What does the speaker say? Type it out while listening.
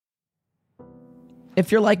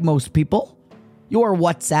if you're like most people, your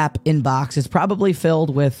WhatsApp inbox is probably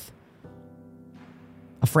filled with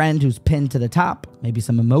a friend who's pinned to the top, maybe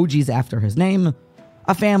some emojis after his name,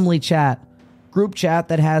 a family chat, group chat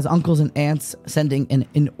that has uncles and aunts sending an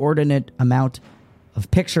inordinate amount of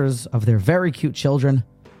pictures of their very cute children,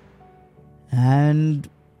 and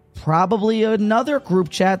probably another group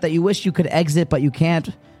chat that you wish you could exit but you can't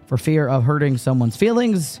for fear of hurting someone's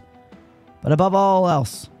feelings. But above all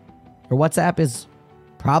else, your WhatsApp is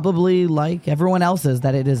probably like everyone else's,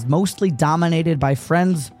 that it is mostly dominated by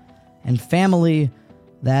friends and family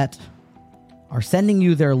that are sending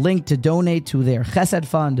you their link to donate to their Chesed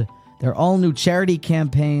fund, their all-new charity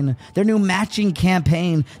campaign, their new matching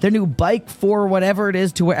campaign, their new bike for whatever it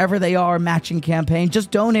is to wherever they are matching campaign.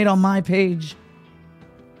 Just donate on my page.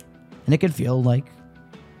 And it can feel like,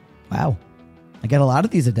 wow, I get a lot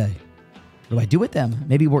of these a day. What do I do with them?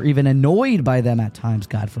 Maybe we're even annoyed by them at times,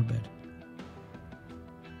 God forbid.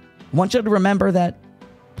 I want you to remember that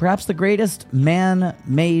perhaps the greatest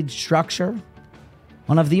man-made structure,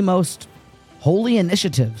 one of the most holy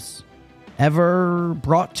initiatives ever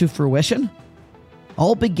brought to fruition,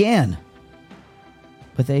 all began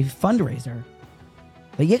with a fundraiser.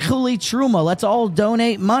 The Yichuli Truma, let's all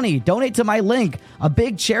donate money. Donate to my link. A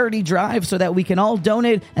big charity drive so that we can all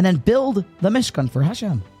donate and then build the Mishkan for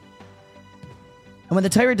Hashem. And when the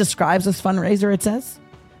Torah describes this fundraiser, it says,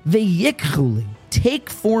 V'yichuli, take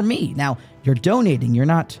for me. Now, you're donating, you're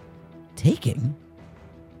not taking.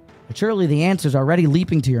 But surely the answer is already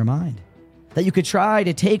leaping to your mind. That you could try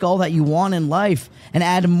to take all that you want in life and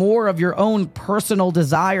add more of your own personal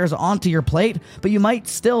desires onto your plate, but you might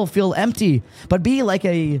still feel empty. But be like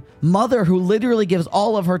a mother who literally gives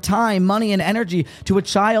all of her time, money, and energy to a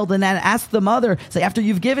child and then ask the mother, say, after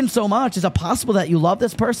you've given so much, is it possible that you love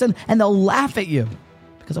this person? And they'll laugh at you.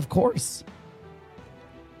 Because of course,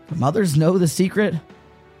 the mothers know the secret,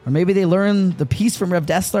 or maybe they learn the piece from Reb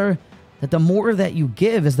Dessler, that the more that you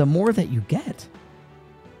give is the more that you get.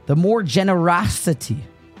 The more generosity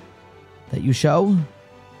that you show,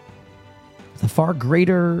 the far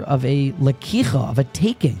greater of a lekicha, of a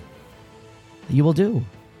taking, that you will do.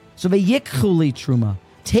 So v'yikhuli truma,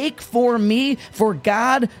 take for me, for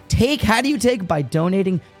God, take. How do you take? By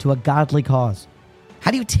donating to a godly cause.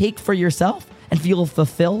 How do you take for yourself and feel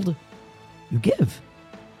fulfilled? You give.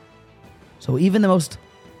 So even the most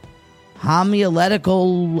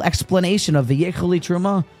homiletical explanation of v'yikhuli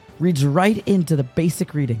truma reads right into the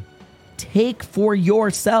basic reading. Take for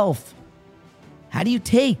yourself. How do you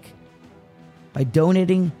take? By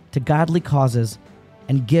donating to godly causes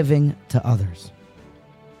and giving to others.